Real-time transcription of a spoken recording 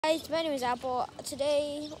Guys, my name is Apple.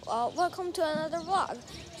 Today, welcome to another vlog.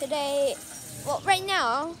 Today, right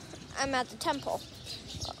now, I'm at the temple.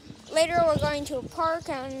 Later, we're going to a park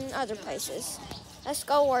and other places. Let's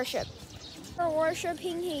go worship. For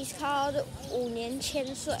worshiping, he's called 5年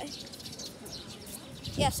千岁.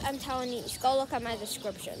 Yes, I'm Taiwanese. Go look at my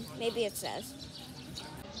description. Maybe it says.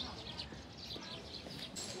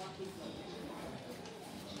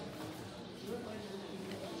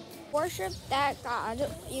 Worship that God.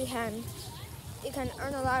 You can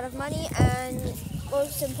earn a lot of money, and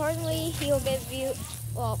most importantly, He will give you,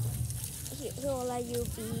 He will let you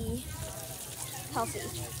be healthy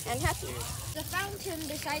and happy. The fountain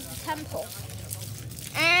beside the temple,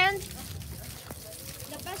 and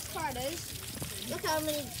the best part is, look how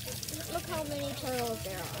many turtles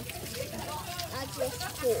there are. That's just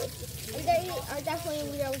cool, and they are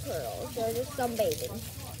definitely real turtles. They're just sunbathing.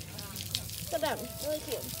 Look at them, really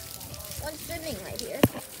cute. One's swimming right here.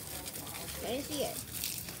 Can you see it?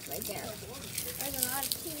 Right there. There's a lot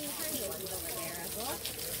of teeny tiny ones over there as well.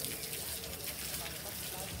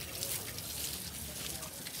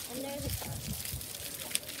 And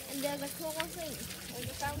there's a cool thing. There's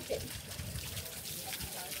a fountain.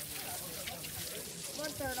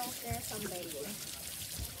 More turtles there sunbathing.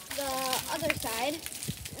 The other side,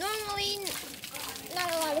 normally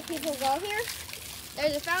not a lot of people go here.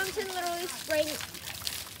 There's a fountain literally spraying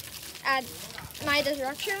at my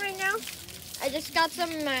direction right now. I just got some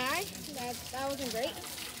in my eye. That wasn't great.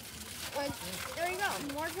 But there you go,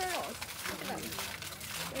 more turtles. Look at them.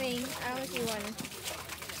 I only see one.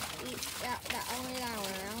 Only that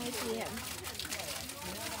one. I only see him.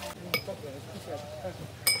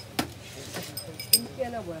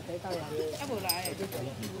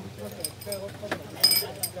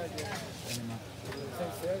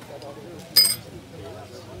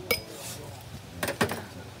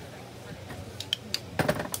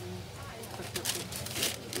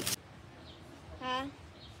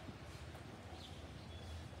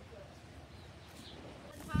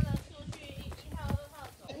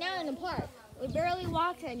 Now in the park, we barely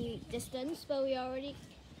walked any distance, but we already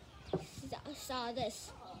saw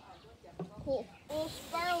this. Cool. Little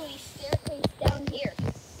spirally staircase down here.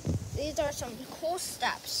 These are some cool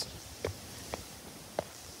steps.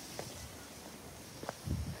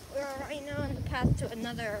 We're right now on the path to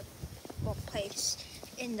another place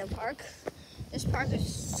in the park. This park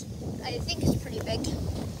is, I think, is pretty big.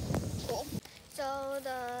 Cool. So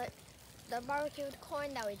the barbecued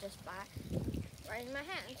corn that we just bought, right in my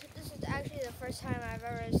hand. This is actually the first time I've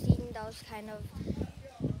ever seen those kind of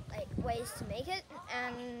ways to make it,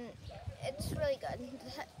 and it's really good.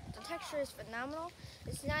 The texture is phenomenal.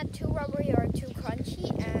 It's not too rubbery or too crunchy,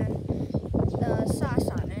 and the sauce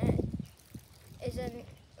on it isn't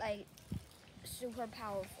super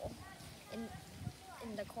powerful in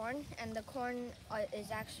the corn, and the corn is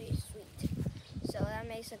actually sweet, so that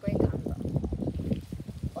makes a great combo.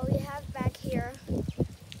 What we have back here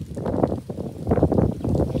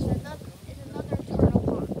is another turtle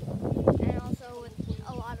pond, and also with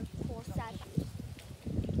a lot of cool statues.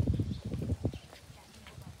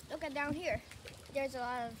 Look at down here. There's a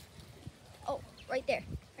lot of, right there.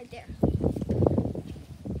 That's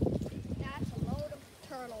a load of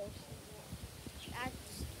turtles.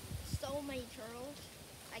 That's so many turtles.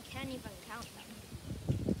 I can't even count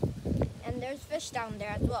them. And there's fish down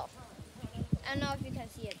there as well. I don't know if you can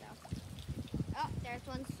see it though. Oh, there's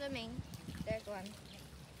one swimming. There's one.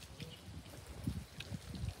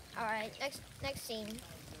 Alright, next scene.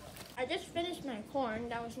 I just finished my corn.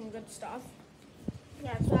 That was some good stuff.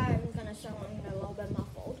 That's why I'm gonna show them a little bit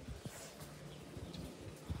muffled.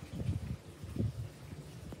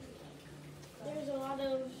 There's a lot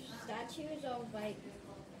of statues of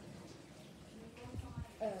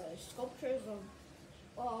sculptures of,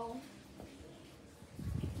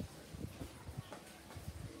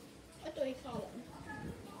 what do we call them?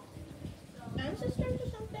 Ancestors or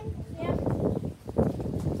something? Yeah.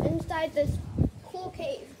 Inside this cool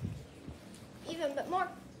cave.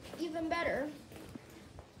 Even better.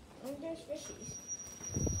 Oh, there's fishies.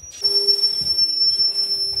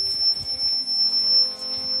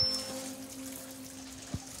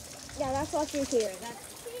 Yeah, that's what you hear.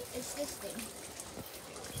 It's this thing.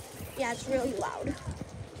 Yeah, it's really loud.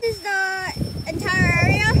 This is the entire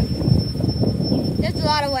area. There's a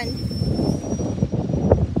lot of wind.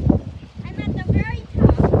 I'm at the very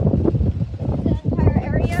top of the entire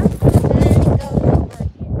area, and then it goes over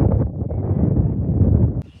here.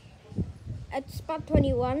 At spot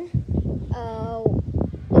 21,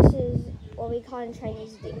 this is what we call in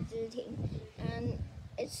Chinese 顶之町, and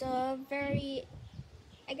it's a very,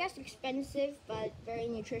 I guess, expensive but very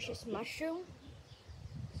nutritious mushroom.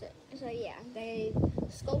 So yeah, they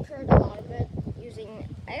sculptured a lot of it using,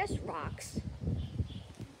 I guess, rocks.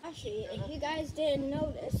 Actually, if you guys didn't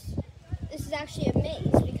notice, this is actually a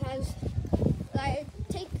maze because, like,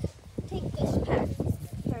 take this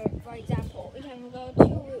path, for example. We can go 2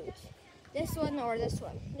 routes. This one or this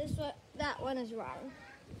one. That one is wrong.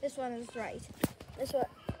 This one is right. This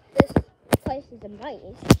place is a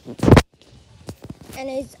maze. And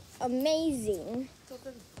it's amazing.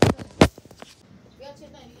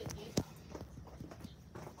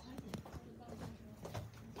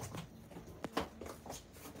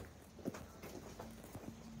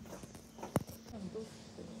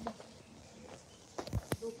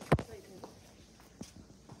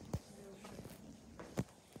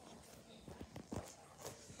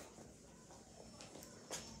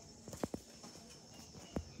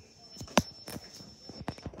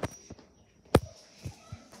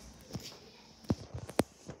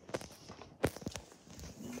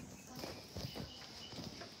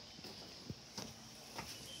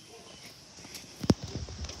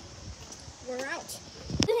 We're out.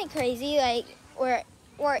 Isn't it crazy? Like we're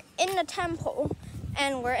in the temple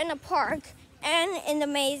and we're in a park and in the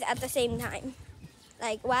maze at the same time.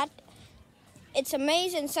 Like what? It's a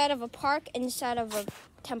maze inside of a park inside of a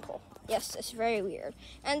temple. Yes, it's very weird.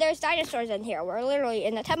 And there's dinosaurs in here. We're literally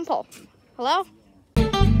in a temple. Hello?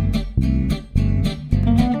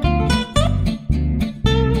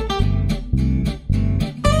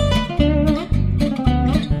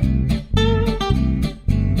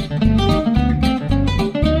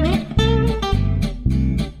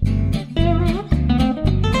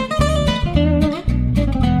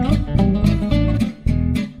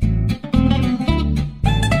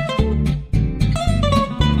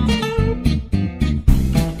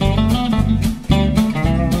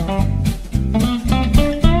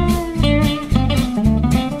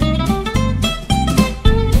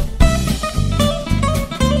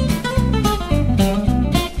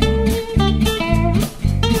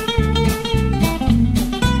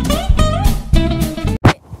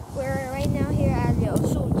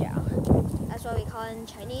 In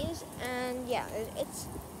Chinese, and yeah, it's,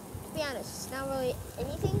 to be honest, it's not really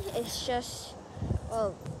anything. It's just,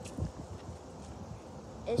 well,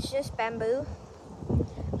 it's just bamboo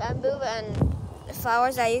and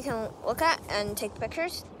flowers that you can look at and take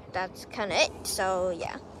pictures. That's kind of it. So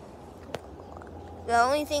yeah, the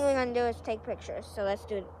only thing we can do is take pictures, so let's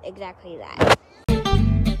do exactly that.